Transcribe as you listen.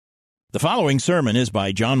The following sermon is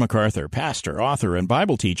by John MacArthur, pastor, author, and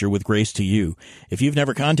Bible teacher with Grace to You. If you've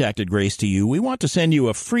never contacted Grace to You, we want to send you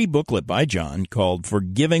a free booklet by John called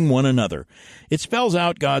Forgiving One Another. It spells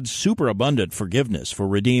out God's superabundant forgiveness for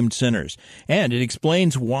redeemed sinners, and it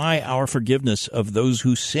explains why our forgiveness of those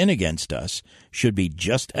who sin against us should be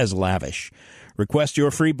just as lavish. Request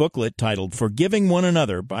your free booklet titled Forgiving One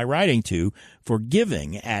Another by writing to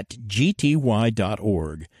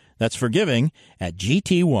forgiving@gty.org. That's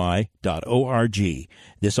forgiving@gty.org.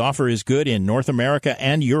 This offer is good in North America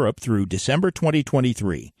and Europe through December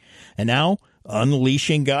 2023. And now,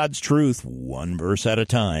 unleashing God's truth one verse at a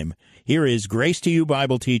time, here is Grace to You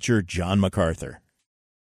Bible teacher John MacArthur.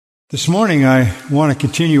 This morning I want to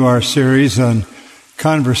continue our series on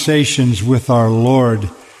conversations with our Lord.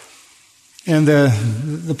 And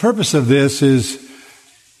the purpose of this is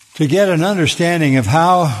to get an understanding of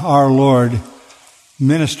how our Lord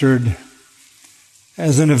ministered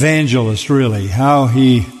as an evangelist, really, how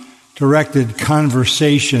he directed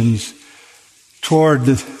conversations toward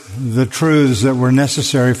the truths that were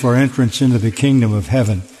necessary for entrance into the kingdom of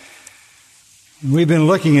heaven. We've been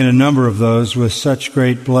looking at a number of those with such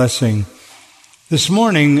great blessing. This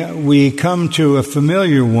morning we come to a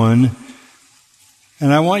familiar one,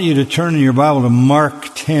 and I want you to turn in your Bible to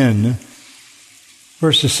Mark 10,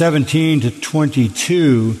 verses 17 to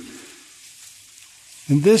 22.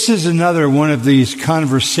 And this is another one of these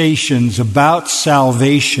conversations about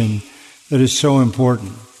salvation that is so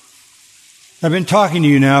important. I've been talking to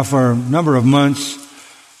you now for a number of months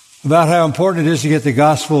about how important it is to get the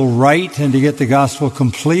gospel right and to get the gospel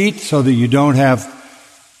complete so that you don't have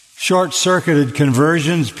short-circuited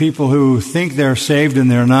conversions, people who think they're saved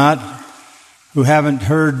and they're not, who haven't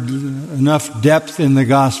heard enough depth in the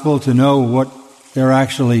gospel to know what they're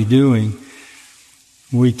actually doing.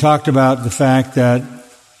 We talked about the fact that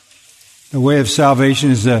the way of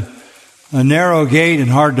salvation is a narrow gate and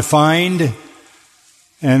hard to find.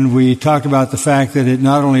 And we talked about the fact that it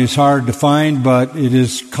not only is hard to find, but it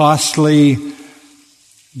is costly,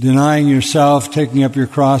 denying yourself, taking up your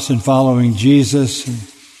cross and following Jesus.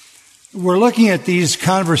 We're looking at these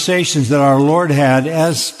conversations that our Lord had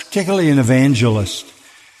as particularly an evangelist,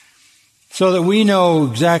 so that we know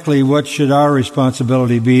exactly what should our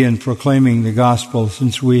responsibility be in proclaiming the gospel,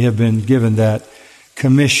 since we have been given that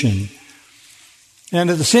commission. And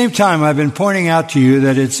at the same time, I've been pointing out to you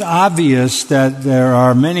that it's obvious that there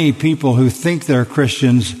are many people who think they're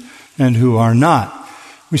Christians and who are not.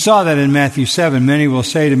 We saw that in Matthew 7. Many will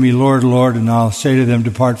say to me, Lord, Lord, and I'll say to them,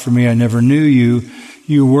 depart from me, I never knew you,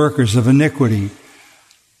 you workers of iniquity.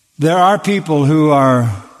 There are people who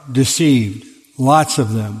are deceived, lots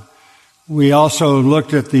of them. We also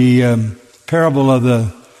looked at the parable of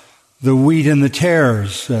the wheat and the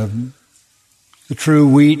tares, the true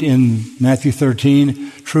wheat in Matthew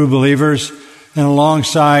 13, true believers, and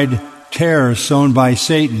alongside tares sown by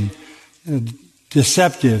Satan,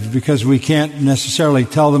 deceptive because we can't necessarily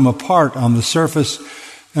tell them apart on the surface.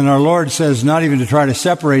 And our Lord says not even to try to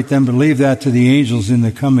separate them, but leave that to the angels in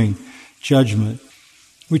the coming judgment.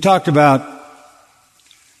 We talked about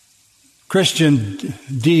Christian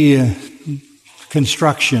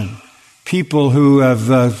deconstruction, people who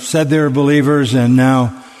have said they're believers and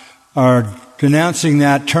now are denouncing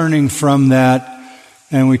that, turning from that.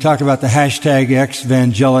 And we talked about the hashtag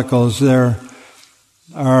ex-evangelicals. There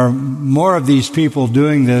are more of these people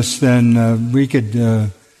doing this than we could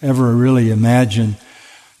ever really imagine.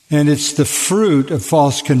 And it's the fruit of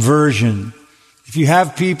false conversion. If you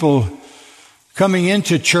have people coming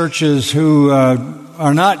into churches who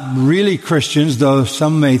are not really Christians, though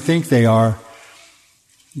some may think they are,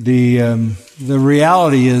 the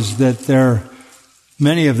reality is that there are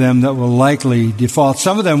many of them that will likely default.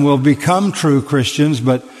 Some of them will become true Christians,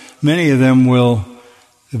 but many of them will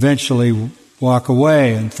eventually walk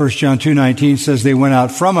away. And 1 John 2:19 says they went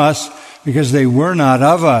out from us because they were not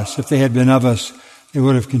of us. If they had been of us, they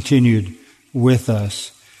would have continued with us.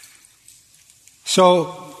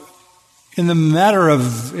 So, in the matter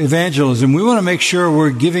of evangelism, we want to make sure we're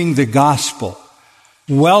giving the gospel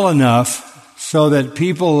well enough so that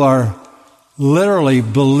people are literally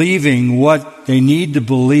believing what they need to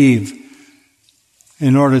believe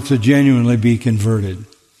in order to genuinely be converted.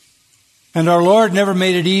 And our Lord never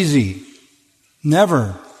made it easy.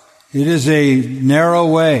 Never. It is a narrow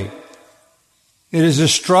way. It is a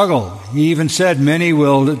struggle. He even said many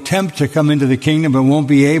will attempt to come into the kingdom but won't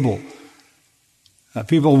be able.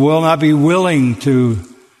 People will not be willing to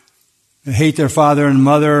hate their father and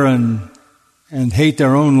mother and hate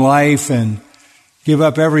their own life and give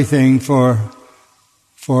up everything for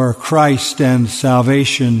Christ and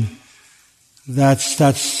salvation. That's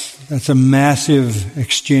That's a massive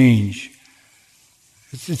exchange.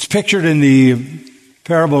 It's pictured in the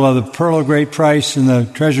parable of the pearl of great price and the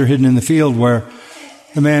treasure hidden in the field, where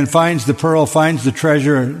the man finds the pearl, finds the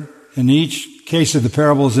treasure. In each case of the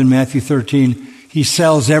parables in Matthew 13, he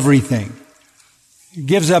sells everything. He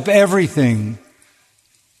gives up everything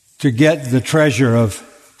to get the treasure of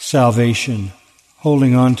salvation,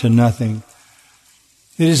 holding on to nothing.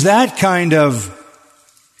 It is that kind of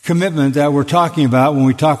commitment that we're talking about when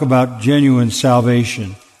we talk about genuine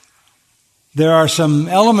salvation. There are some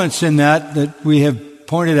elements in that we have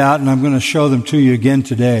pointed out, and I'm going to show them to you again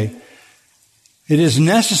today. It is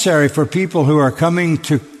necessary for people who are coming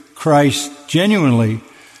to Christ genuinely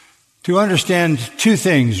to understand two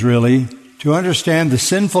things, really. To understand the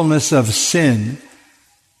sinfulness of sin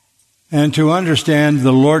and to understand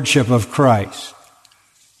the lordship of Christ.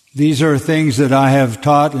 These are things that I have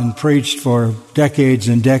taught and preached for decades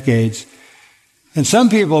and decades. And some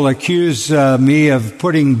people accuse me of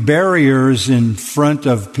putting barriers in front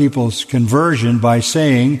of people's conversion by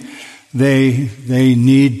saying they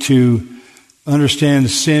need to understand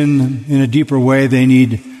sin in a deeper way. They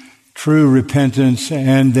need true repentance,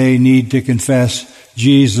 and they need to confess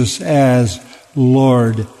Jesus as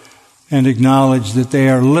Lord and acknowledge that they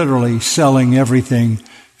are literally selling everything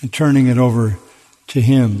and turning it over to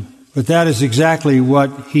Him. But that is exactly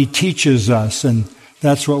what He teaches us, and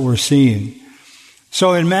that's what we're seeing.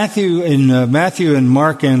 So in Matthew and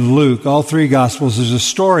Mark and Luke, all three Gospels, there's a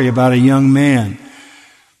story about a young man.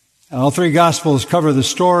 All three Gospels cover the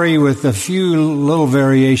story with a few little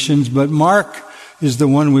variations, but Mark is the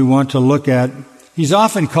one we want to look at. He's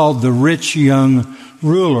often called the rich young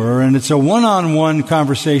ruler, and it's a one-on-one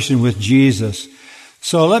conversation with Jesus.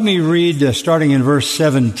 So let me read starting in verse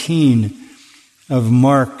 17 of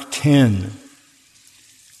Mark 10.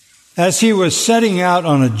 As he was setting out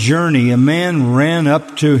on a journey, a man ran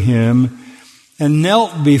up to him and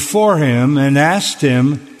knelt before him and asked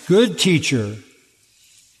him, "Good teacher,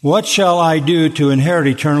 what shall I do to inherit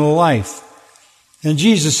eternal life?" And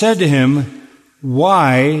Jesus said to him,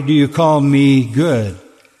 "Why do you call me good?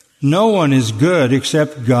 No one is good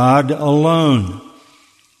except God alone.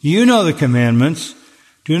 You know the commandments.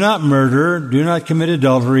 Do not murder, do not commit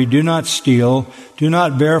adultery, do not steal, do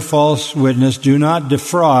not bear false witness, do not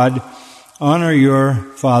defraud, honor your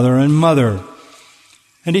father and mother."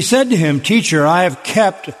 And he said to him, "Teacher, I have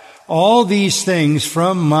kept all these things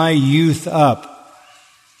from my youth up."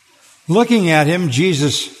 Looking at him,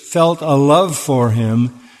 Jesus felt a love for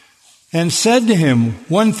him and said to him,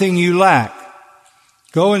 "One thing you lack.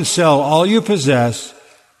 Go and sell all you possess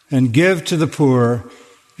and give to the poor,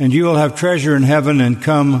 and you will have treasure in heaven, and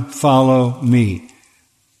come follow me."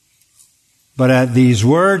 But at these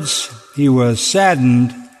words he was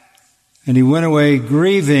saddened, and he went away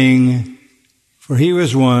grieving, for he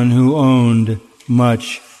was one who owned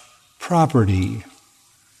much property.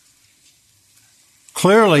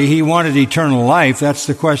 Clearly he wanted eternal life. That's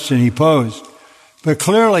the question he posed. But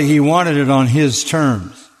clearly he wanted it on his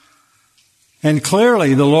terms. And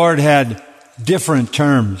clearly the Lord had different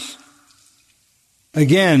terms.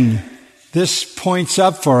 Again, this points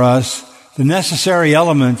up for us the necessary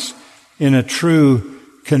elements in a true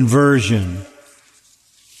conversion.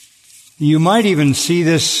 You might even see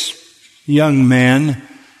this young man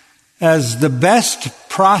as the best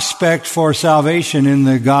prospect for salvation in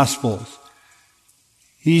the Gospels.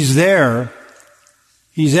 He's there.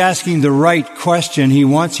 He's asking the right question. He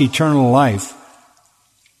wants eternal life.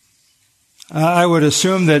 I would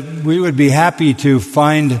assume that we would be happy to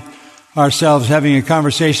find ourselves having a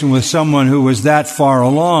conversation with someone who was that far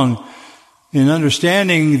along in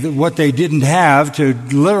understanding what they didn't have, to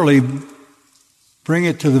literally bring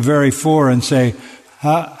it to the very fore and say,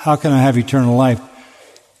 how can I have eternal life?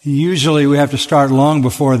 Usually we have to start long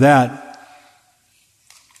before that,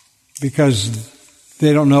 because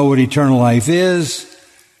they don't know what eternal life is.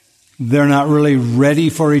 They're not really ready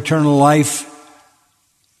for eternal life.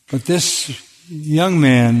 But this young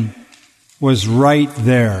man was right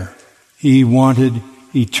there. He wanted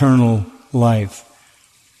eternal life.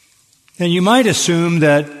 And you might assume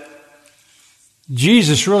that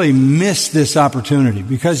Jesus really missed this opportunity,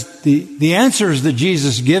 because the answers that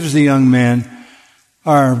Jesus gives the young man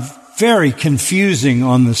are very confusing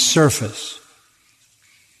on the surface.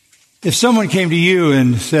 If someone came to you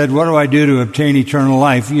and said, "What do I do to obtain eternal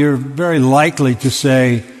life?" you're very likely to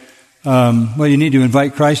say, well, you need to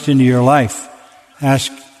invite Christ into your life.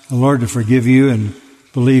 Ask the Lord to forgive you and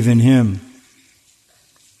believe in Him.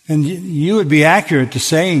 And you would be accurate to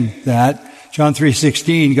saying that. John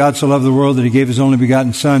 3:16, God so loved the world that He gave His only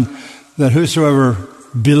begotten Son, that whosoever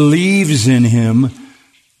believes in Him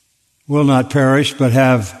will not perish but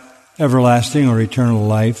have everlasting or eternal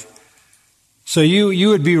life. So you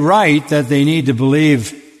would be right that they need to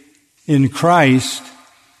believe in Christ.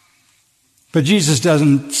 But Jesus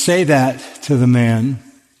doesn't say that to the man.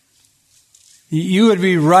 You would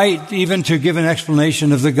be right even to give an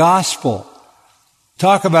explanation of the gospel.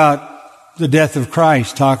 Talk about the death of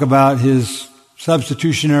Christ. Talk about his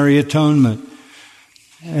substitutionary atonement.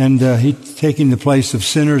 And he taking the place of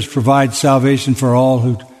sinners provides salvation for all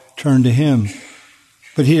who turn to him.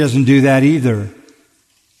 But he doesn't do that either.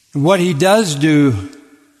 What he does do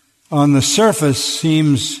on the surface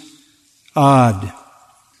seems odd.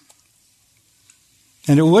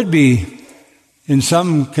 And it would be in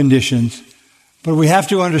some conditions, but we have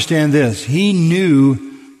to understand this. He knew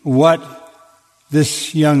what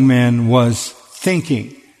this young man was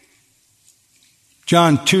thinking.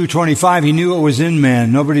 John 2:25, he knew what was in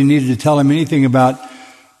man. Nobody needed to tell him anything about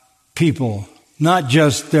people, not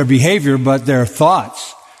just their behavior, but their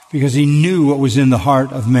thoughts, because he knew what was in the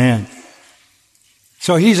heart of man.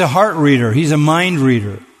 So he's a heart reader. He's a mind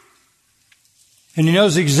reader. And he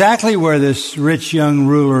knows exactly where this rich young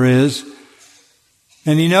ruler is.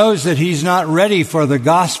 And he knows that he's not ready for the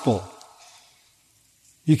gospel.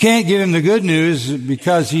 You can't give him the good news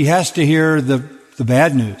because he has to hear the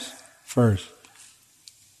bad news first.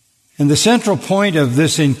 And the central point of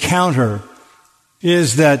this encounter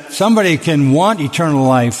is that somebody can want eternal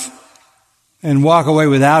life and walk away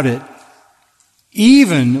without it,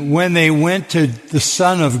 even when they went to the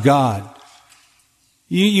Son of God.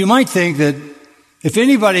 You might think that if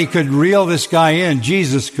anybody could reel this guy in,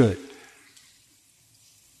 Jesus could.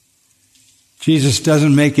 Jesus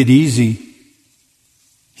doesn't make it easy.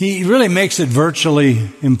 He really makes it virtually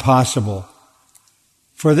impossible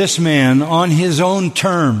for this man, on his own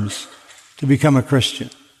terms, to become a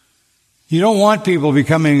Christian. You don't want people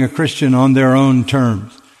becoming a Christian on their own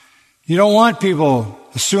terms. You don't want people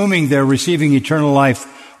assuming they're receiving eternal life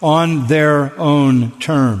on their own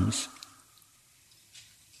terms,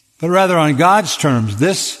 but rather on God's terms.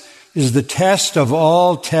 This is the test of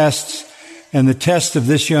all tests and the test of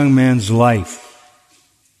this young man's life.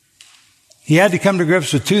 He had to come to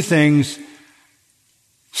grips with two things: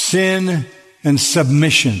 sin and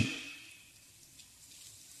submission.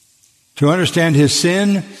 To understand his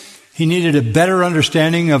sin, he needed a better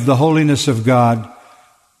understanding of the holiness of God.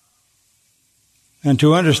 And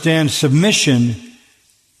to understand submission,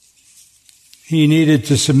 he needed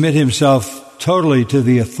to submit himself totally to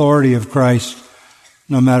the authority of Christ,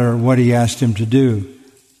 no matter what he asked him to do.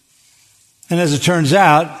 And as it turns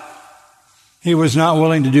out, he was not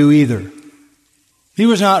willing to do either. He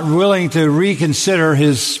was not willing to reconsider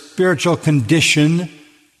his spiritual condition,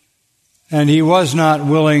 and he was not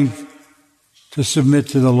willing to submit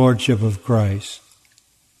to the lordship of Christ.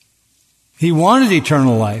 He wanted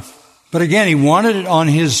eternal life, but again, he wanted it on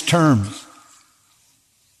his terms.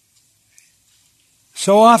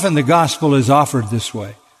 So often the gospel is offered this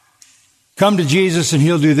way. Come to Jesus and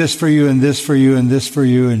he'll do this for you and this for you and this for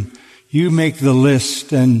you, and you make the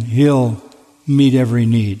list and he'll meet every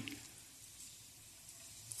need.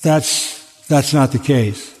 That's not the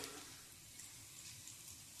case.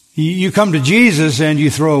 You come to Jesus and you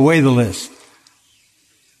throw away the list,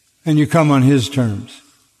 and you come on his terms.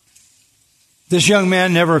 This young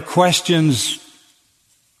man never questions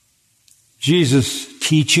Jesus'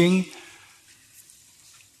 teaching,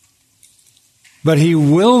 but he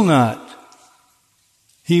will not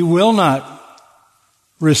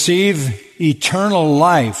receive eternal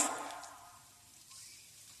life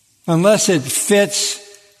unless it fits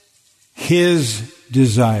his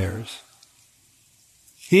desires.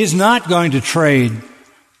 He is not going to trade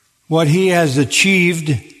what he has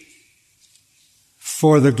achieved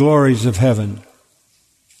for the glories of heaven.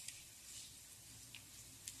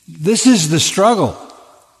 This is the struggle,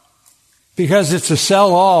 because it's a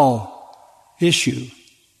sell-all issue.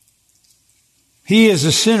 He is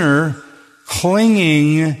a sinner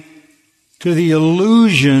clinging to the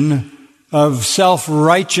illusion of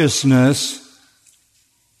self-righteousness,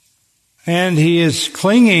 and he is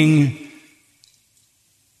clinging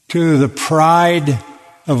to the pride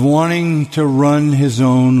of wanting to run his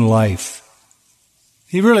own life.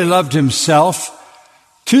 He really loved himself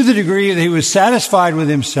to the degree that he was satisfied with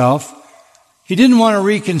himself. He didn't want to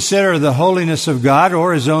reconsider the holiness of God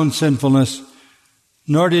or his own sinfulness,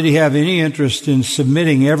 nor did he have any interest in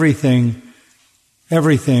submitting everything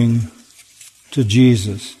to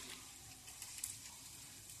Jesus.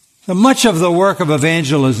 So much of the work of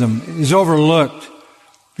evangelism is overlooked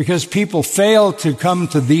because people fail to come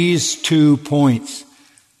to these 2 points.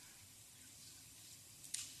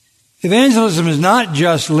 Evangelism is not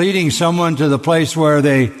just leading someone to the place where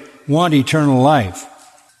they want eternal life.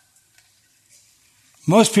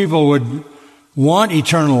 Most people would want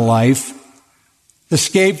eternal life,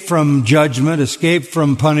 escape from judgment, escape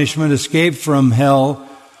from punishment, escape from hell,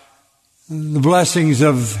 the blessings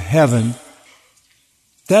of heaven.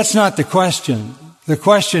 That's not the question. The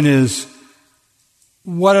question is,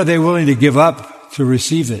 what are they willing to give up to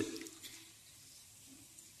receive it?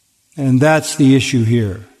 And that's the issue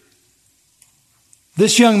here.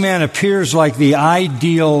 This young man appears like the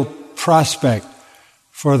ideal prospect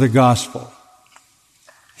for the gospel.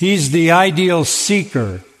 He's the ideal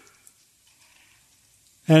seeker.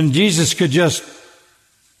 And Jesus could just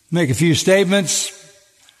make a few statements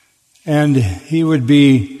and he would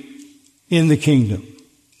be in the kingdom.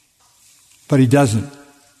 But he doesn't.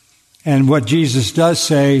 And what Jesus does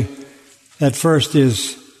say at first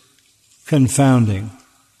is confounding.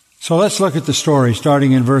 So let's look at the story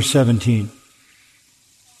starting in verse 17.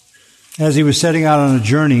 As he was setting out on a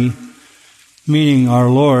journey, meaning our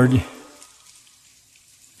Lord,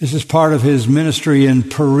 this is part of his ministry in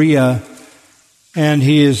Perea, and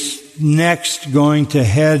he is next going to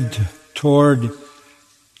head toward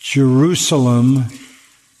Jerusalem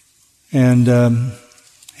and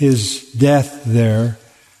his death there.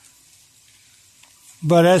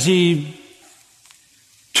 But as he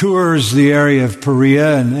tours the area of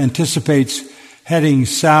Perea and anticipates heading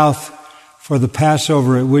south for the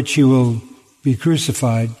Passover at which he will be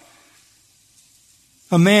crucified,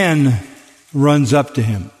 a man runs up to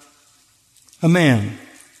him. A man.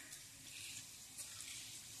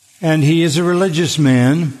 And he is a religious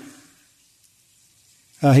man.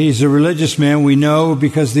 He's a religious man, we know,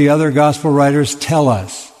 because the other gospel writers tell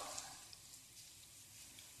us.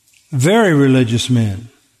 Very religious man.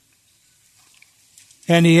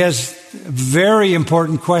 And he has a very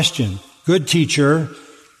important question. Good teacher,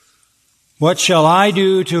 what shall I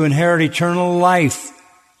do to inherit eternal life?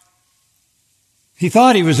 He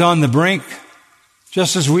thought he was on the brink,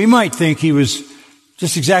 just as we might think he was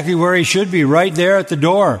just exactly where he should be, right there at the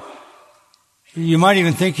door. You might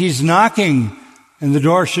even think he's knocking and the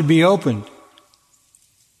door should be opened.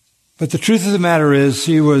 But the truth of the matter is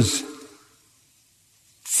he was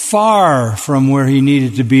far from where he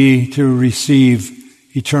needed to be to receive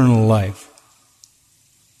eternal life.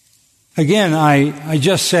 Again, I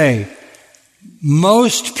just say,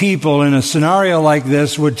 most people in a scenario like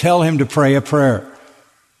this would tell him to pray a prayer.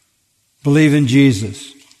 Believe in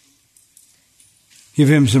Jesus. Give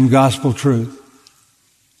him some gospel truth.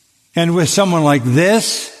 And with someone like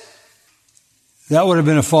this, that would have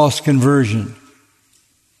been a false conversion.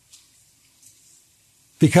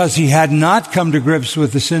 Because he had not come to grips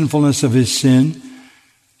with the sinfulness of his sin,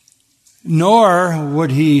 nor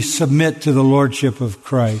would he submit to the lordship of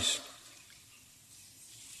Christ.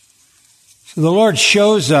 So the Lord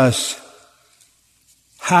shows us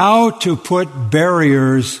how to put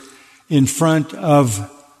barriers in front of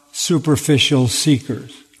superficial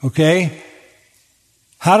seekers. Okay?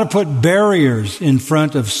 How to put barriers in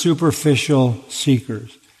front of superficial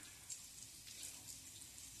seekers.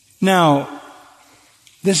 Now,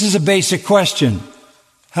 this is a basic question.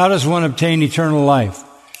 How does one obtain eternal life?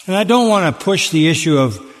 And I don't want to push the issue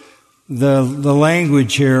of the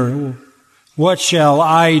language here. What shall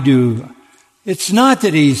I do? It's not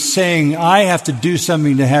that he's saying I have to do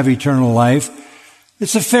something to have eternal life.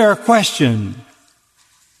 It's a fair question.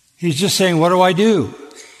 He's just saying, what do I do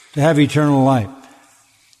to have eternal life?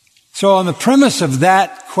 So on the premise of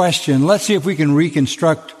that question, let's see if we can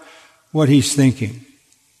reconstruct what he's thinking.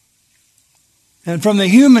 And from the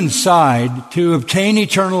human side, to obtain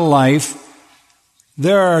eternal life,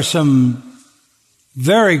 there are some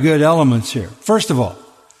very good elements here. First of all,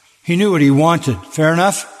 he knew what he wanted. Fair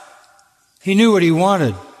enough? He knew what he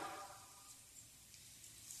wanted.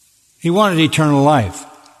 He wanted eternal life,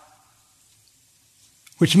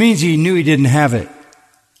 which means he knew he didn't have it.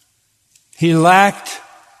 He lacked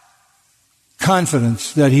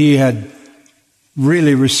confidence that he had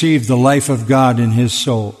really received the life of God in his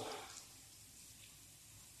soul.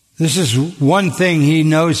 This is one thing he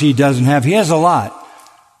knows he doesn't have. He has a lot,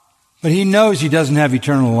 but he knows he doesn't have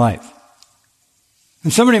eternal life.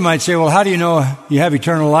 And somebody might say, well, how do you know you have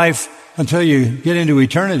eternal life until you get into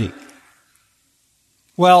eternity?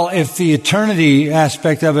 Well, if the eternity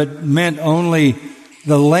aspect of it meant only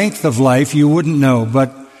the length of life, you wouldn't know.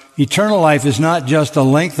 But eternal life is not just a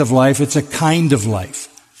length of life, it's a kind of life.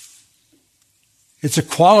 It's a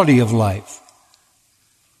quality of life.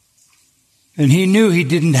 And he knew he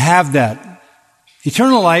didn't have that.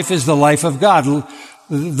 Eternal life is the life of God.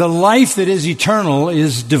 The life that is eternal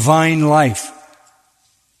is divine life.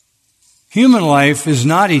 Human life is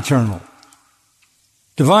not eternal.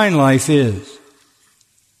 Divine life is.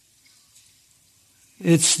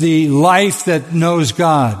 It's the life that knows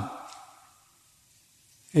God.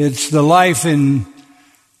 It's the life in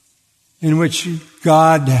which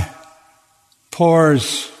God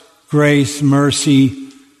pours grace, mercy,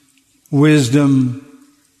 wisdom,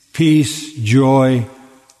 peace, joy,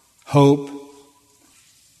 hope.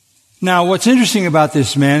 Now, what's interesting about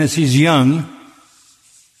this man is he's young.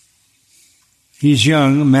 He's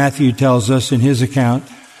young, Matthew tells us in his account.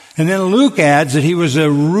 And then Luke adds that he was a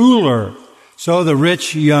ruler. So the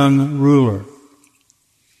rich young ruler.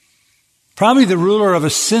 Probably the ruler of a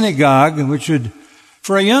synagogue, which would,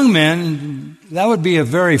 for a young man, that would be a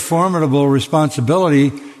very formidable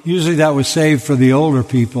responsibility. Usually that was saved for the older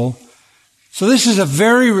people. So this is a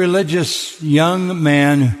very religious young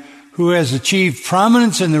man who has achieved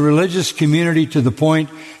prominence in the religious community to the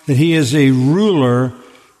point that he is a ruler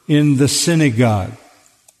in the synagogue.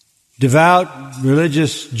 Devout,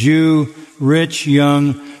 religious Jew, rich,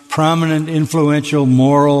 young, prominent, influential,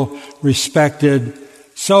 moral, respected,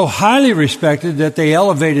 so highly respected that they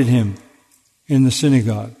elevated him in the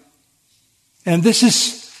synagogue. And this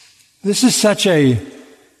is such a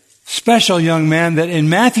special young man that in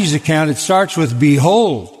Matthew's account it starts with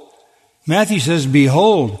behold. Matthew says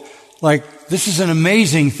behold, like this is an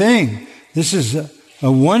amazing thing. This is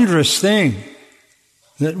a wondrous thing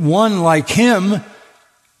that one like him,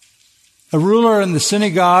 a ruler in the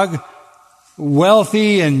synagogue,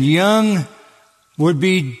 wealthy and young, would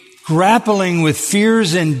be grappling with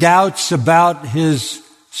fears and doubts about his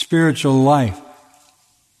spiritual life.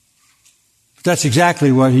 But that's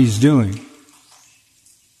exactly what he's doing.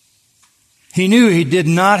 He knew he did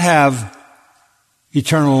not have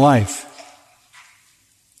eternal life.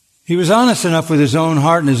 He was honest enough with his own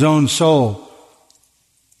heart and his own soul.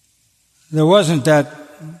 There wasn't that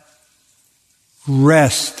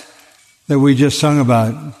rest that we just sung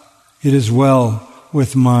about. It is well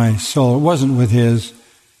with my soul. It wasn't with his.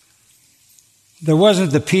 There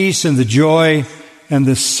wasn't the peace and the joy and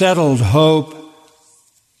the settled hope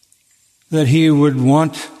that he would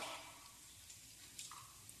want.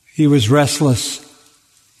 He was restless.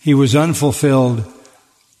 He was unfulfilled.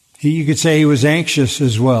 You could say he was anxious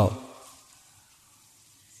as well.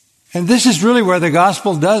 And this is really where the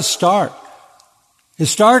gospel does start. It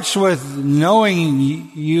starts with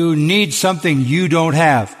knowing you need something you don't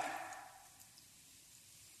have.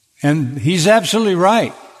 And he's absolutely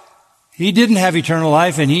right. He didn't have eternal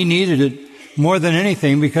life, and he needed it more than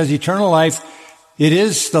anything, because eternal life, it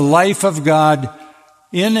is the life of God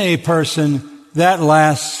in a person that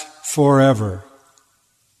lasts forever.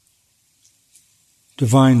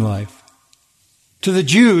 Divine life. To the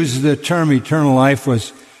Jews, the term eternal life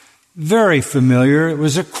was very familiar. It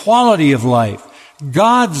was a quality of life.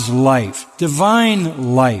 God's life,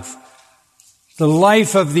 divine life, the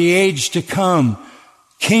life of the age to come,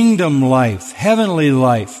 kingdom life, heavenly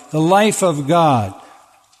life, the life of God,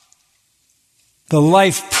 the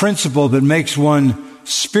life principle that makes one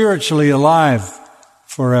spiritually alive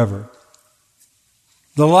forever,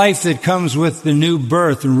 the life that comes with the new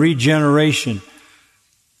birth and regeneration,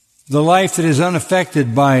 the life that is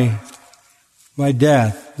unaffected by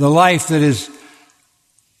death, the life that is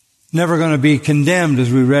never going to be condemned, as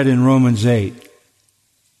we read in Romans 8.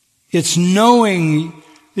 It's knowing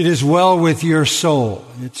it is well with your soul.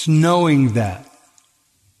 It's knowing that.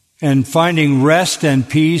 And finding rest and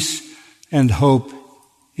peace and hope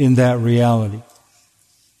in that reality.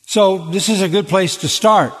 So this is a good place to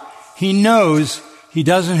start. He knows he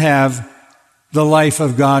doesn't have the life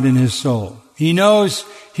of God in his soul. He knows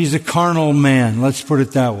he's a carnal man. Let's put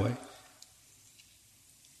it that way.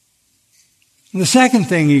 And the second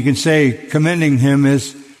thing you can say, commending him,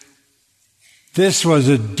 is this was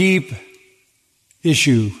a deep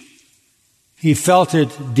issue. He felt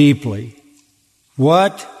it deeply.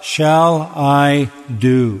 What shall I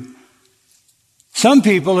do? Some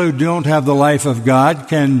people who don't have the life of God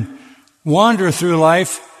can wander through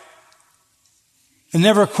life and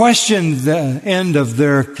never question the end of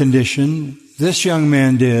their condition. This young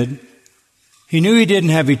man did. He knew he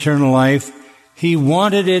didn't have eternal life. He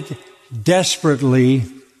wanted it desperately,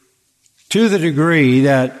 to the degree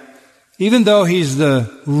that even though he's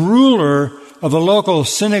the ruler of a local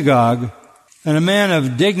synagogue and a man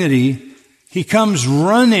of dignity, he comes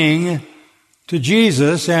running to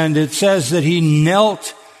Jesus, and it says that he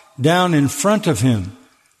knelt down in front of him.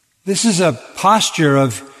 This is a posture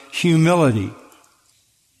of humility.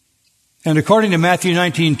 And according to Matthew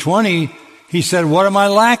 19:20, he said, "What am I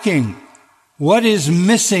lacking? What is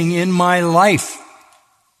missing in my life?"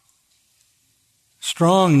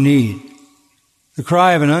 Strong need. The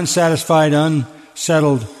cry of an unsatisfied,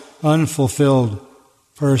 unsettled, unfulfilled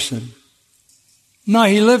person. No,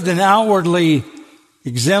 he lived an outwardly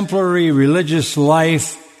exemplary religious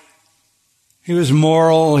life. He was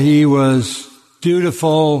moral. He was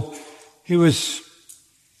dutiful. He was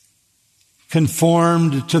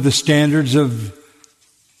conformed to the standards of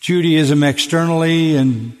Judaism externally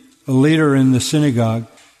and a leader in the synagogue.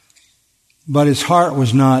 But his heart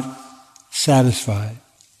was not satisfied.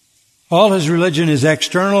 All his religion is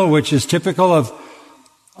external, which is typical of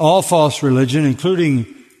all false religion, including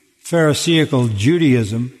Pharisaical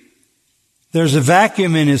Judaism. There's a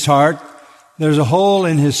vacuum in his heart. There's a hole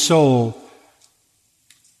in his soul.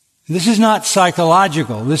 This is not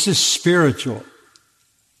psychological. This is spiritual.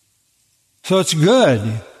 So it's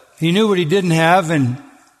good. He knew what he didn't have and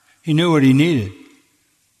he knew what he needed.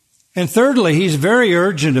 And thirdly, he's very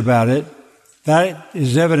urgent about it. That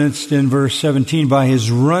is evidenced in verse 17 by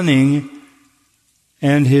his running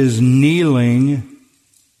and his kneeling.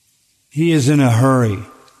 He is in a hurry.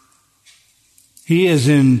 He is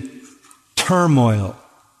in turmoil.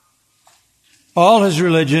 All his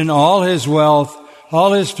religion, all his wealth,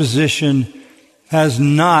 all his position has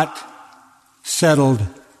not settled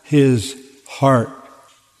his heart.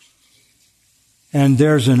 And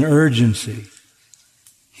there's an urgency.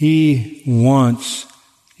 He wants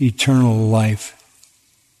eternal life.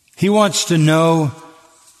 He wants to know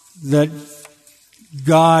that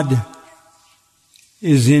God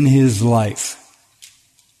is in his life.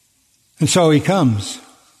 And so he comes.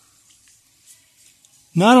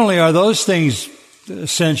 Not only are those things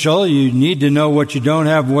essential, you need to know what you don't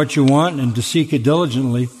have, what you want, and to seek it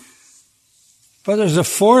diligently. But there's a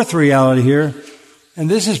fourth reality here, and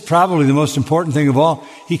this is probably the most important thing of all.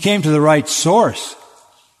 He came to the right source.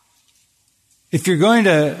 If you're going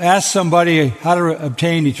to ask somebody how to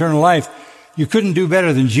obtain eternal life, you couldn't do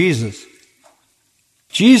better than Jesus.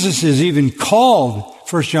 Jesus is even called,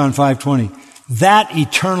 1 John 5:20, that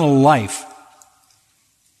eternal life.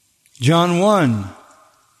 John 1,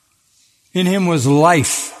 in him was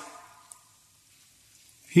life.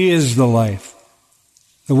 He is the life,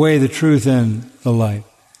 the way, the truth, and the life.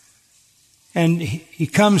 And he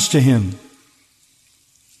comes to him.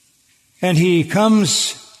 And he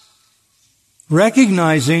comes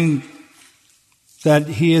recognizing that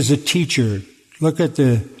he is a teacher. Look at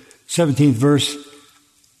the 17th verse.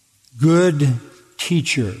 Good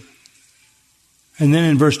teacher. And then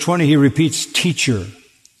in verse 20 he repeats teacher.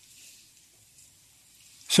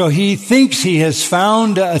 So he thinks he has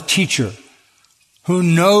found a teacher who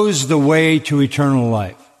knows the way to eternal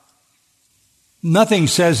life. Nothing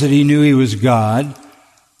says that he knew he was God.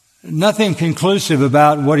 Nothing conclusive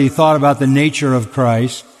about what he thought about the nature of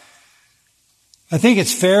Christ. I think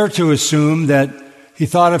it's fair to assume that he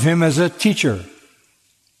thought of him as a teacher.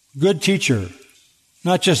 Good teacher.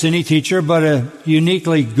 Not just any teacher, but a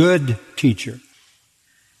uniquely good teacher.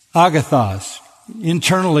 Agathos.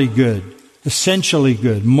 Internally good. Essentially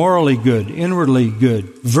good. Morally good. Inwardly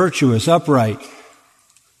good. Virtuous. Upright.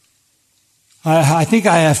 I think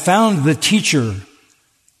I have found the teacher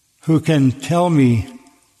who can tell me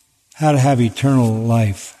how to have eternal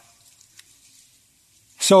life.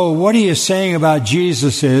 So what he is saying about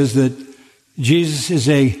Jesus is that Jesus is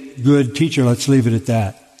a good teacher. Let's leave it at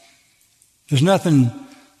that. There's nothing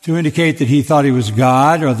to indicate that he thought he was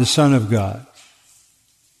God or the Son of God.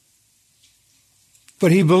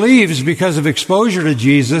 But he believes, because of exposure to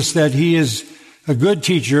Jesus, that he is a good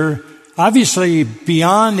teacher, obviously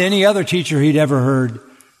beyond any other teacher he'd ever heard.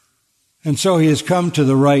 And so he has come to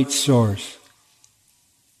the right source.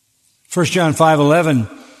 1 John 5:11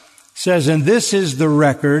 says, and this is the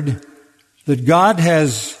record that God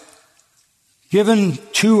has given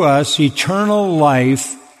to us eternal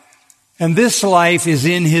life, and this life is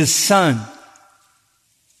in his Son.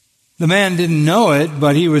 The man didn't know it,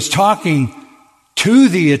 but he was talking to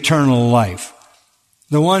the eternal life,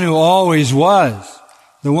 the one who always was,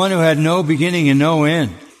 the one who had no beginning and no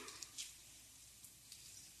end.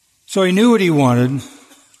 So he knew what he wanted.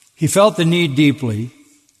 He felt the need deeply.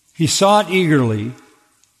 He sought eagerly.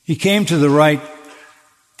 He came to the right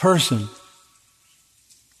person.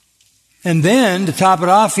 And then, to top it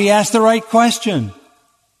off, he asked the right question.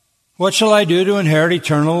 What shall I do to inherit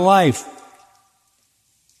eternal life?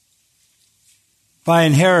 By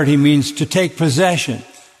inherit, he means to take possession,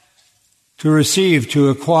 to receive, to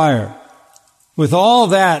acquire. With all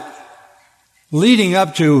that leading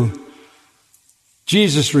up to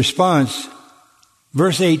Jesus' response,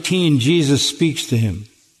 verse 18, Jesus speaks to him.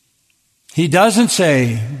 He doesn't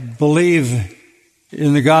say, believe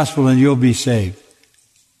in the gospel and you'll be saved.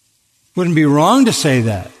 Wouldn't be wrong to say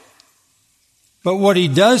that. But what he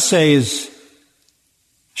does say is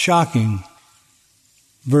shocking.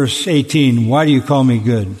 Verse 18, why do you call me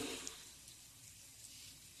good?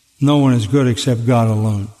 No one is good except God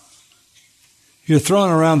alone. You're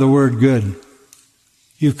throwing around the word good.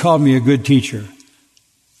 You've called me a good teacher.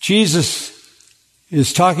 Jesus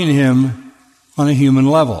is talking to him on a human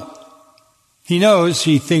level. He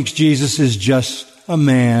thinks Jesus is just a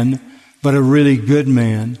man, but a really good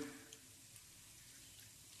man.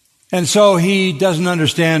 And so he doesn't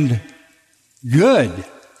understand good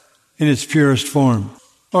in its purest form.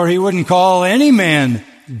 Or he wouldn't call any man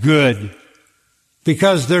good,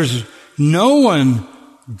 because there's no one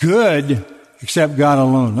good except God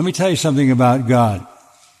alone. Let me tell you something about God.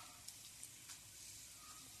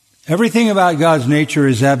 Everything about God's nature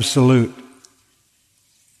is absolute.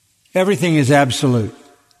 Everything is absolute.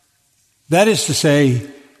 That is to say,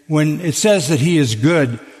 when it says that he is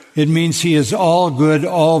good, it means he is all good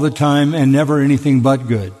all the time and never anything but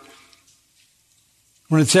good.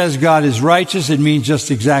 When it says God is righteous, it means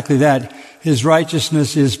just exactly that. His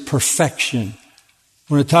righteousness is perfection.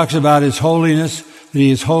 When it talks about his holiness, that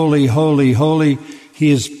he is holy, holy, holy,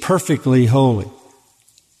 he is perfectly holy.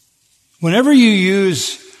 Whenever you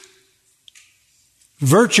use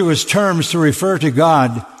virtuous terms to refer to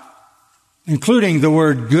God, including the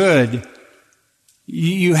word good,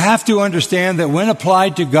 you have to understand that when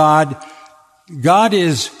applied to God, God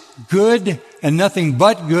is good and nothing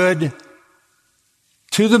but good,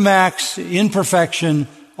 to the max, in perfection,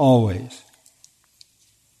 always.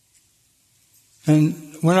 And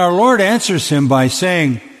when our Lord answers him by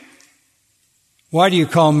saying, "Why do you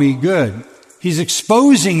call me good?" he's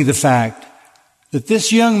exposing the fact that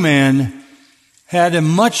this young man had a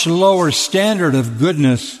much lower standard of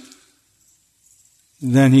goodness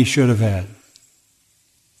than he should have had.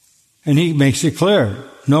 And he makes it clear,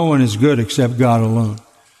 no one is good except God alone.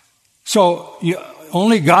 So,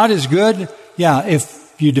 only God is good? Yeah, if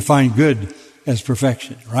you define good as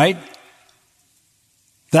perfection, right?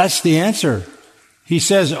 That's the answer. He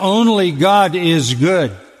says only God is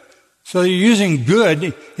good. So you're using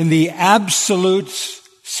good in the absolute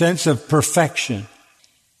sense of perfection.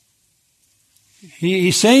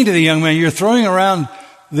 He's saying to the young man, you're throwing around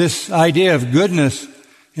this idea of goodness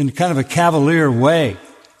in kind of a cavalier way,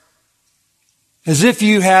 as if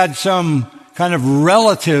you had some kind of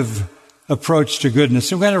relative approach to goodness,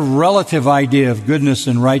 some kind of relative idea of goodness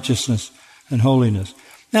and righteousness and holiness.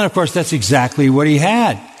 And of course, that's exactly what he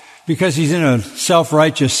had, because he's in a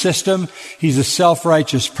self-righteous system. He's a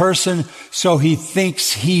self-righteous person, so he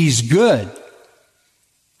thinks he's good.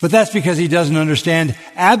 But that's because he doesn't understand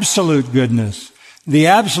absolute goodness, the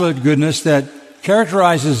absolute goodness that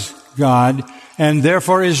characterizes God and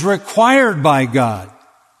therefore is required by God.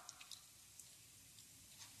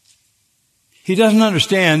 He doesn't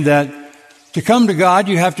understand that to come to God,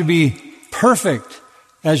 you have to be perfect,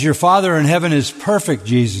 as your Father in heaven is perfect,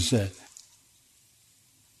 Jesus said.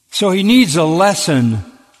 So he needs a lesson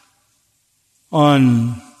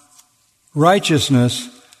on righteousness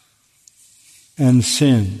and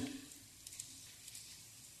sin.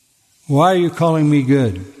 Why are you calling me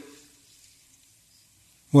good?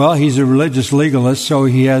 Well, he's a religious legalist, so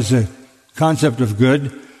he has a concept of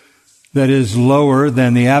good that is lower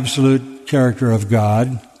than the absolute character of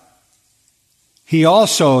God. He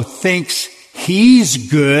also thinks he's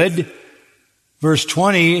good. Verse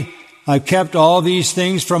 20, I've kept all these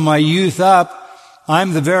things from my youth up.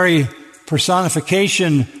 I'm the very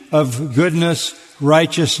personification of goodness,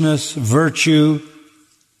 righteousness, virtue.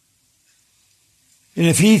 And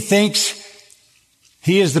if he thinks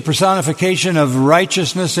he is the personification of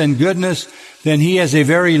righteousness and goodness, then he has a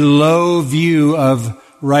very low view of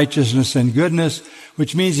righteousness and goodness,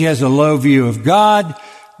 which means he has a low view of God,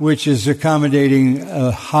 which is accommodating a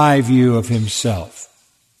high view of himself.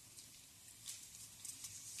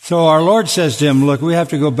 So our Lord says to him, look, we have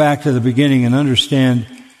to go back to the beginning and understand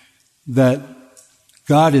that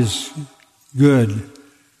God is good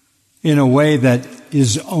in a way that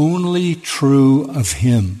is only true of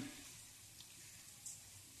him.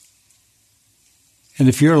 And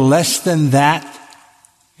if you're less than that,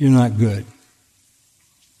 you're not good.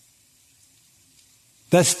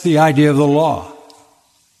 That's the idea of the law.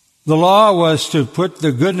 The law was to put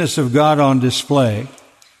the goodness of God on display.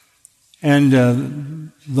 And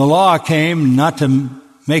the law came not to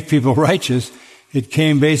make people righteous. It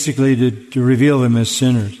came basically to reveal them as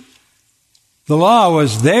sinners. The law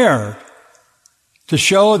was there to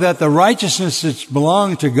show that the righteousness that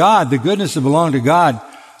belonged to God, the goodness that belonged to God,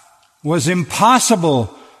 was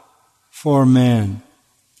impossible for man.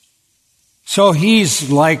 So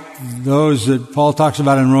he's like those that Paul talks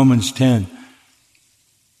about in Romans 10.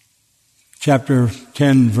 Chapter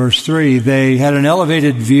 10, verse 3, they had an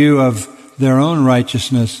elevated view of their own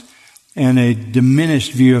righteousness and a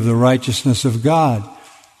diminished view of the righteousness of God.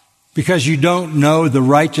 Because you don't know the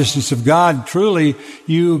righteousness of God truly,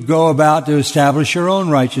 you go about to establish your own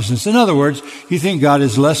righteousness. In other words, you think God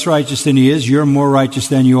is less righteous than He is, you're more righteous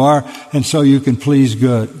than you are, and so you can please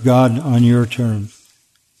God on your terms.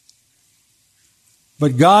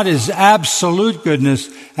 But God is absolute goodness,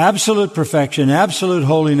 absolute perfection, absolute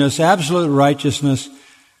holiness, absolute righteousness.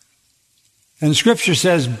 And Scripture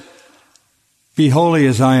says, be holy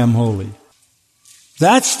as I am holy.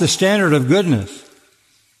 That's the standard of goodness.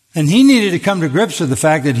 And He needed to come to grips with the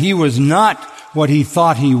fact that He was not what He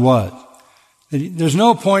thought He was. There's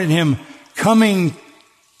no point in Him coming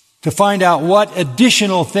to find out what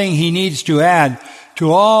additional thing He needs to add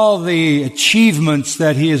to all the achievements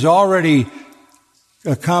that He has already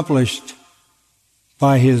accomplished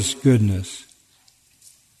by His goodness.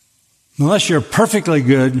 Unless you're perfectly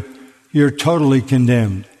good, you're totally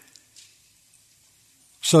condemned.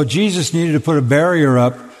 So Jesus needed to put a barrier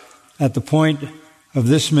up at the point of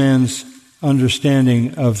this man's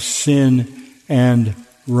understanding of sin and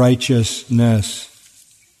righteousness.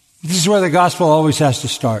 This is where the gospel always has to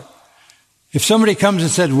start. If somebody comes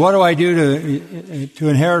and said, what do I do to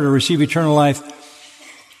inherit or receive eternal life?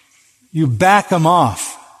 You back them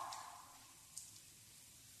off.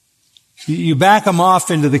 You back them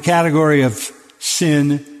off into the category of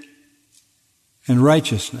sin and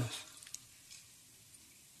righteousness.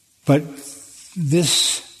 But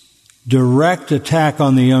this direct attack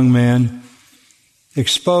on the young man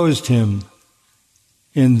exposed him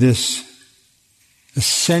in this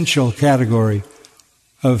essential category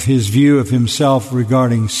of his view of himself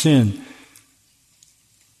regarding sin.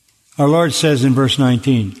 Our Lord says in verse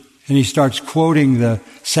 19, and He starts quoting the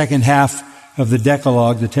second half of the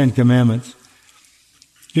Decalogue, the Ten Commandments.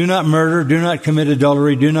 Do not murder, do not commit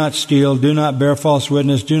adultery, do not steal, do not bear false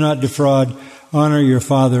witness, do not defraud, honor your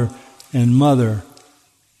father and mother.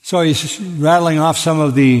 So He's rattling off some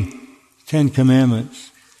of the Ten Commandments.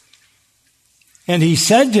 And He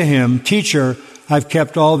said to him, Teacher, I've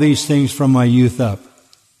kept all these things from my youth up.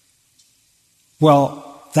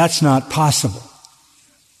 Well, that's not possible.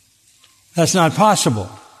 That's not possible.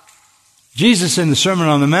 Jesus in the Sermon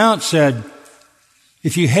on the Mount said,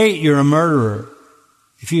 if you hate, you're a murderer.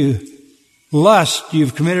 If you lust,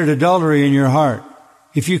 you've committed adultery in your heart.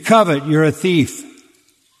 If you covet, you're a thief.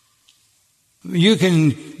 You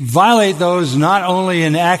can violate those not only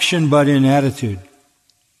in action but in attitude.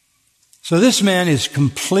 So this man is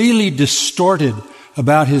completely distorted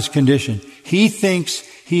about his condition. He thinks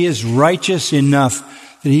he is righteous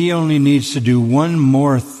enough that he only needs to do one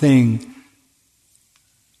more thing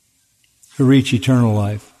to reach eternal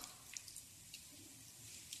life.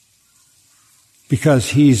 Because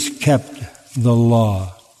he's kept the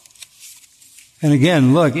law. And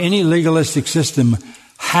again, look, any legalistic system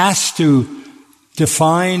has to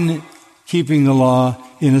define keeping the law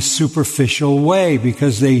in a superficial way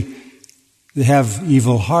because they have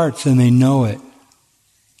evil hearts and they know it.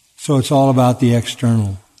 So it's all about the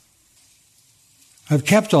external. I've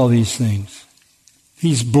kept all these things.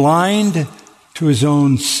 He's blind to his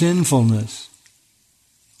own sinfulness.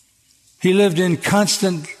 He lived in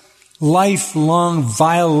constant, lifelong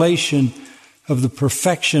violation of the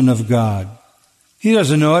perfection of God. He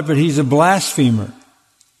doesn't know it, but he's a blasphemer.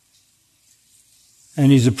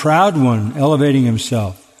 And he's a proud one, elevating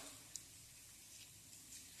himself.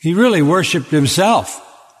 He really worshiped himself,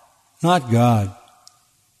 not God.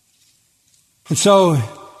 And so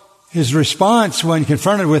his response when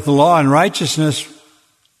confronted with the law and righteousness,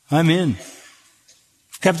 I'm in.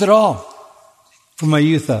 I've kept it all from my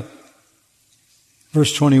youth up.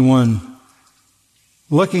 Verse 21,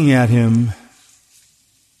 looking at him,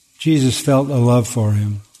 Jesus felt a love for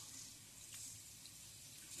him.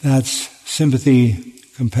 That's sympathy,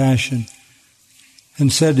 compassion,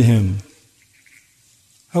 and said to him,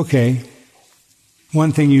 okay,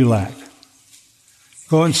 one thing you lack.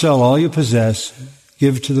 Go and sell all you possess,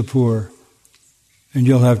 give to the poor, and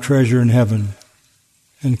you'll have treasure in heaven,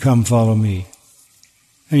 and come follow me.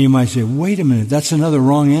 And you might say, wait a minute, that's another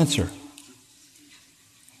wrong answer.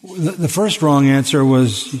 The first wrong answer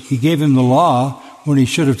was he gave him the law when he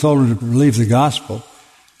should have told him to believe the gospel.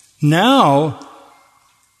 Now,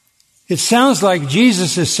 it sounds like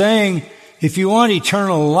Jesus is saying, if you want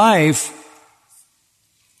eternal life,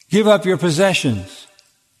 give up your possessions.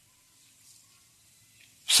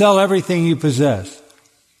 Sell everything you possess.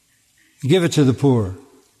 Give it to the poor.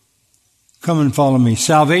 Come and follow me.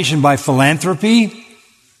 Salvation by philanthropy?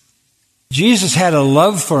 Jesus had a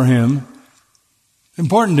love for him.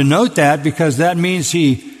 Important to note that because that means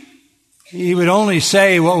he would only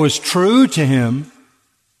say what was true to him.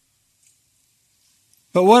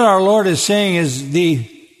 But what our Lord is saying is the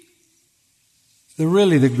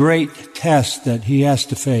the great test that he has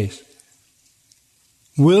to face.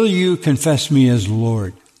 Will you confess me as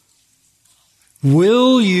Lord?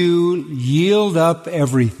 Will you yield up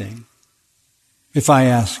everything if I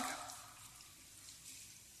ask?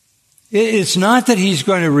 It's not that he's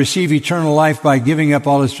going to receive eternal life by giving up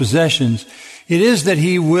all his possessions. It is that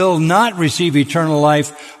he will not receive eternal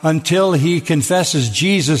life until he confesses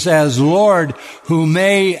Jesus as Lord, who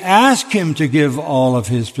may ask him to give all of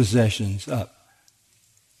his possessions up.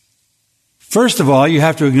 First of all, you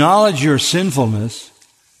have to acknowledge your sinfulness,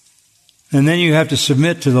 and then you have to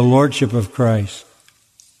submit to the lordship of Christ.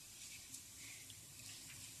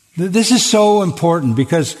 This is so important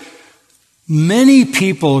because many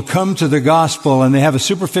people come to the gospel and they have a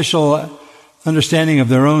superficial understanding of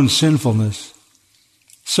their own sinfulness.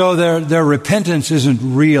 So their repentance isn't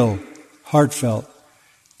real, heartfelt.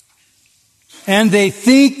 And they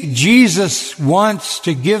think Jesus wants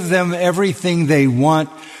to give them everything they want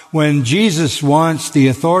when Jesus wants the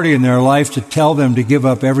authority in their life to tell them to give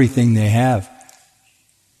up everything they have.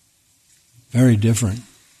 Very different.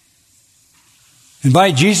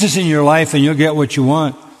 Invite Jesus in your life and you'll get what you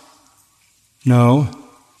want. No.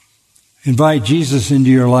 Invite Jesus into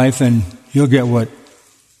your life and you'll get what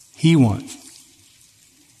he wants.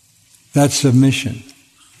 That's submission.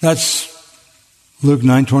 That's Luke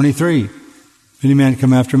 9:23. If any man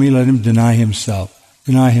come after me, let him deny himself.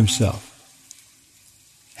 Deny himself.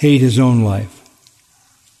 Hate his own life.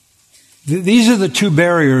 These are the two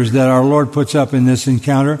barriers that our Lord puts up in this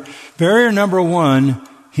encounter. Barrier number one,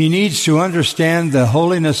 he needs to understand the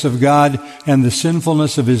holiness of God and the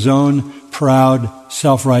sinfulness of his own proud,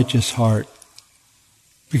 self-righteous heart.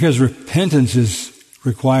 Because repentance is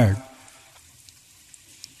required.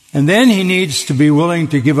 And then he needs to be willing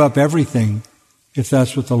to give up everything if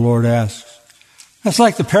that's what the Lord asks. That's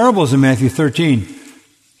like the parables in Matthew 13.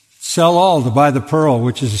 Sell all to buy the pearl,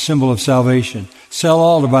 which is a symbol of salvation. Sell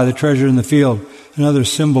all to buy the treasure in the field, another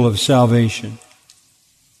symbol of salvation.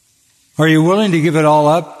 Are you willing to give it all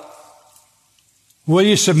up? Will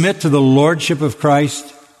you submit to the lordship of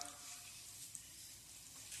Christ?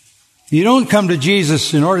 You don't come to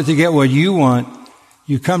Jesus in order to get what you want.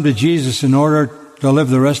 You come to Jesus in order to live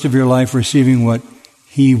the rest of your life receiving what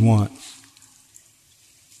he wants.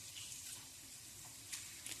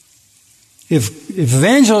 If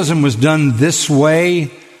evangelism was done this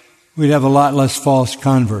way, we'd have a lot less false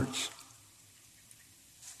converts.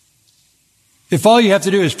 If all you have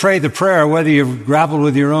to do is pray the prayer, whether you've grappled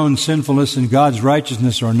with your own sinfulness and God's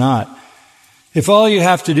righteousness or not, if all you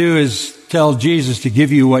have to do is tell Jesus to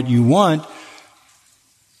give you what you want,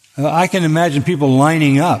 I can imagine people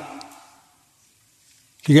lining up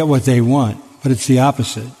to get what they want, but it's the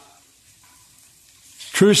opposite.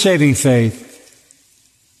 True saving faith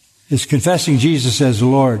is confessing Jesus as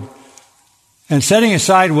Lord and setting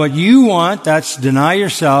aside what you want, that's deny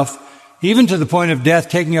yourself, even to the point of death,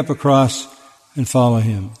 taking up a cross and follow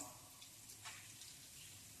him.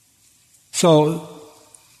 So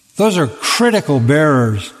those are critical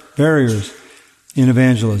barriers in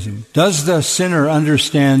evangelism. Does the sinner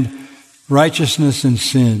understand righteousness and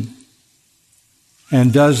sin?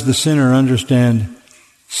 And does the sinner understand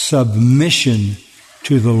submission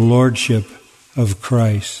to the lordship of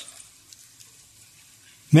Christ?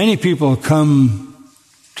 Many people come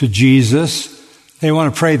to Jesus. They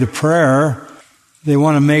want to pray the prayer. They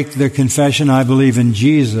want to make the confession, I believe in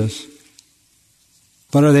Jesus.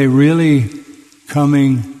 But are they really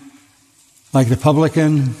coming like the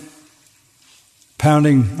publican,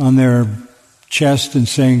 pounding on their chest and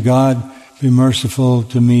saying, God, be merciful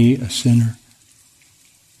to me, a sinner?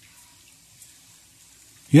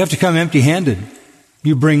 You have to come empty-handed.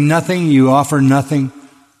 You bring nothing, you offer nothing,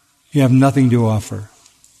 you have nothing to offer.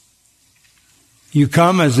 You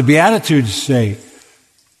come, as the Beatitudes say,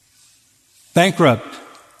 bankrupt,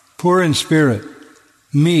 poor in spirit,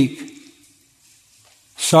 meek,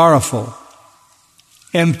 sorrowful,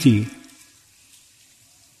 empty,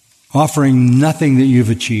 offering nothing that you've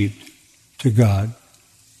achieved to God.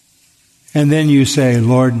 And then you say,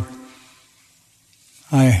 Lord,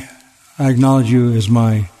 I acknowledge you as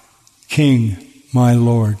my King, my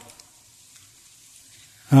Lord.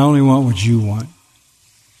 I only want what you want.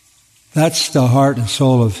 That's the heart and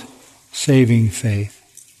soul of saving faith.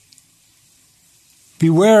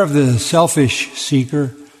 Beware of the selfish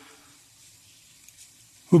seeker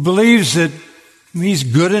who believes that he's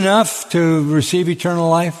good enough to receive eternal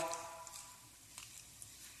life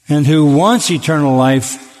and who wants eternal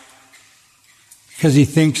life because he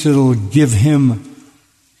thinks it'll give him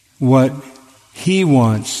what he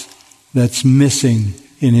wants that's missing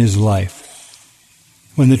in his life.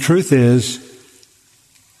 When the truth is,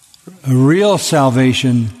 A real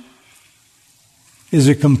salvation is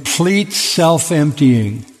a complete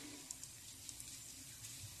self-emptying,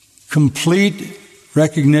 complete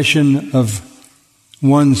recognition of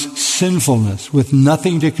one's sinfulness with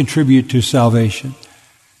nothing to contribute to salvation,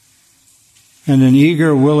 and an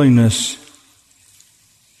eager willingness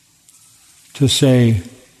to say,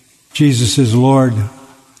 Jesus is Lord,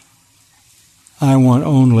 I want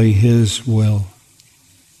only His will.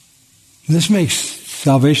 This makes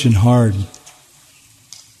salvation hard.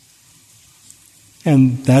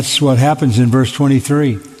 And that's what happens in verse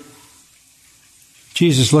 23.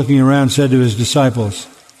 Jesus, looking around, said to His disciples,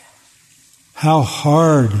 how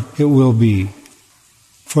hard it will be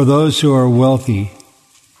for those who are wealthy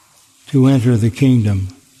to enter the kingdom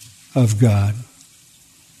of God.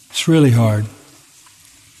 It's really hard.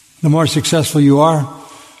 The more successful you are,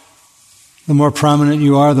 the more prominent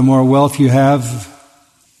you are, the more wealth you have,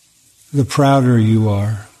 the prouder you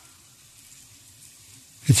are.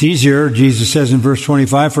 It's easier, Jesus says in verse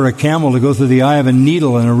 25, for a camel to go through the eye of a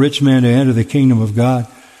needle and a rich man to enter the kingdom of God.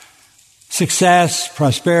 Success,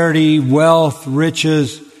 prosperity, wealth,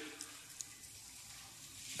 riches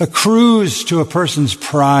accrues to a person's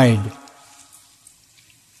pride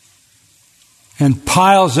and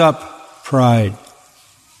piles up pride.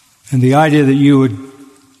 And the idea that you would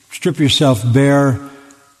strip yourself bare,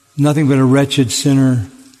 nothing but a wretched sinner,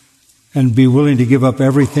 and be willing to give up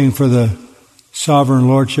everything for the sovereign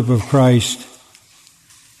lordship of Christ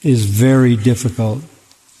is very difficult.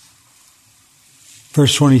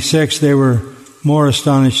 Verse 26, they were more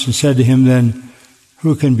astonished and said to Him, then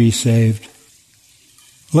who can be saved?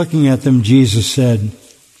 Looking at them, Jesus said,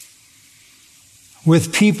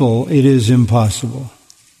 with people it is impossible,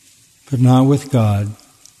 but not with God,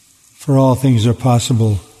 for all things are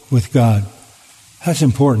possible with God. That's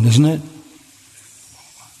important, isn't it?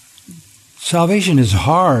 Salvation is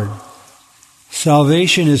hard.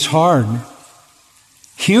 Salvation is hard.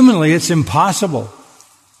 Humanly, it's impossible.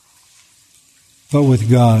 But with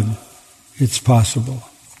God, it's possible.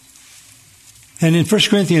 And in 1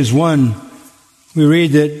 Corinthians 1, we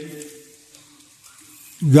read that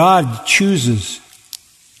God chooses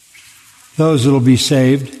those that will be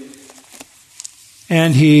saved,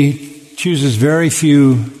 and He chooses very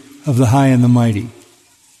few of the high and the mighty.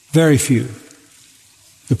 Very few.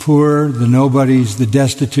 The poor, the nobodies, the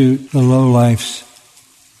destitute, the lowlifes,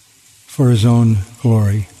 for His own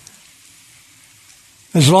glory.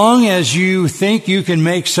 As long as you think you can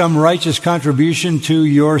make some righteous contribution to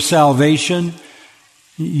your salvation,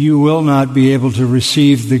 you will not be able to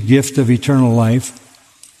receive the gift of eternal life.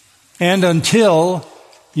 And until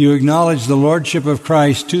you acknowledge the lordship of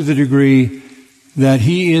Christ to the degree that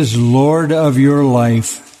He is Lord of your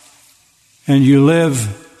life, and you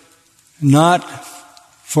live not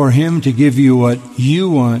for Him to give you what you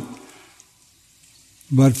want,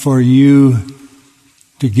 but for you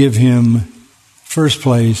to give Him first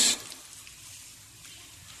place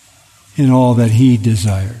in all that He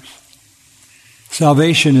desires.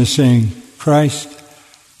 Salvation is saying, Christ,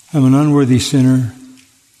 I'm an unworthy sinner.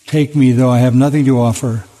 Take me, though I have nothing to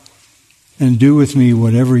offer, and do with me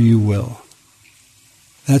whatever you will.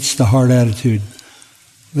 That's the hard attitude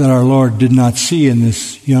that our Lord did not see in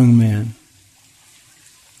this young man.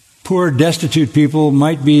 Poor, destitute people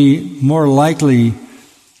might be more likely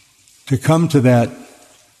to come to that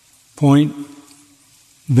point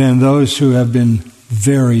than those who have been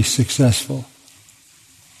very successful.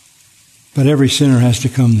 But every sinner has to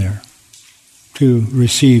come there to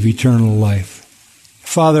receive eternal life.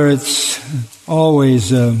 Father, it's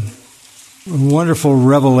always a wonderful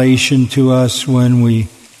revelation to us when we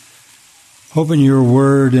open your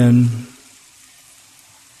word, and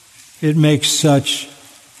it makes such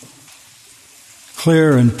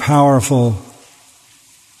clear and powerful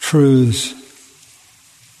truths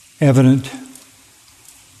evident.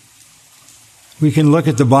 We can look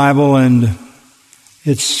at the Bible, and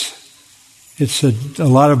it's a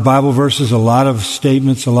lot of Bible verses, a lot of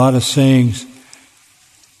statements, a lot of sayings,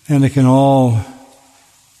 and it can all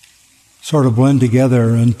sort of blend together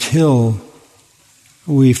until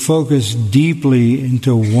we focus deeply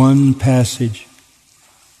into one passage,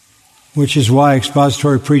 which is why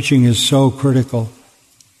expository preaching is so critical.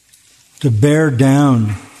 To bear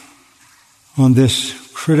down on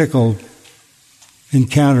this critical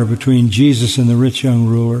encounter between Jesus and the rich young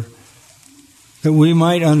ruler, that we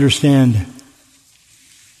might understand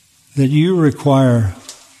that you require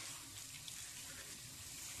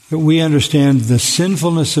that we understand the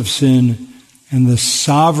sinfulness of sin and the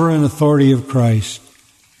sovereign authority of Christ.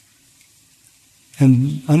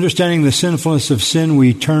 And understanding the sinfulness of sin,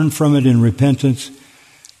 we turn from it in repentance,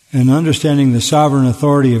 And understanding the sovereign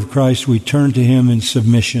authority of Christ, we turn to Him in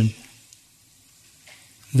submission.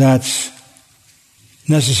 That's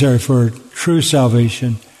necessary for true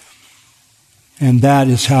salvation. And that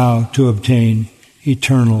is how to obtain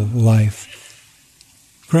eternal life.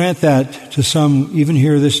 Grant that to some, even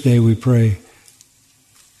here this day, we pray.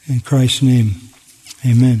 In Christ's name,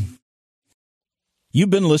 amen. You've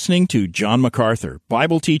been listening to John MacArthur,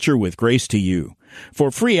 Bible teacher with Grace to You.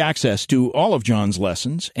 For free access to all of John's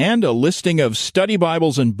lessons and a listing of study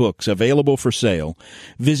Bibles and books available for sale,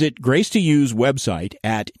 visit Grace to You's website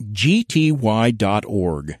at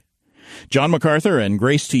gty.org. John MacArthur and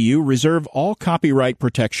Grace to You reserve all copyright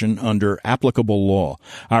protection under applicable law.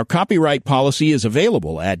 Our copyright policy is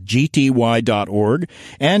available at gty.org,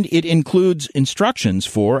 and it includes instructions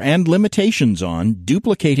for and limitations on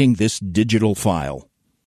duplicating this digital file.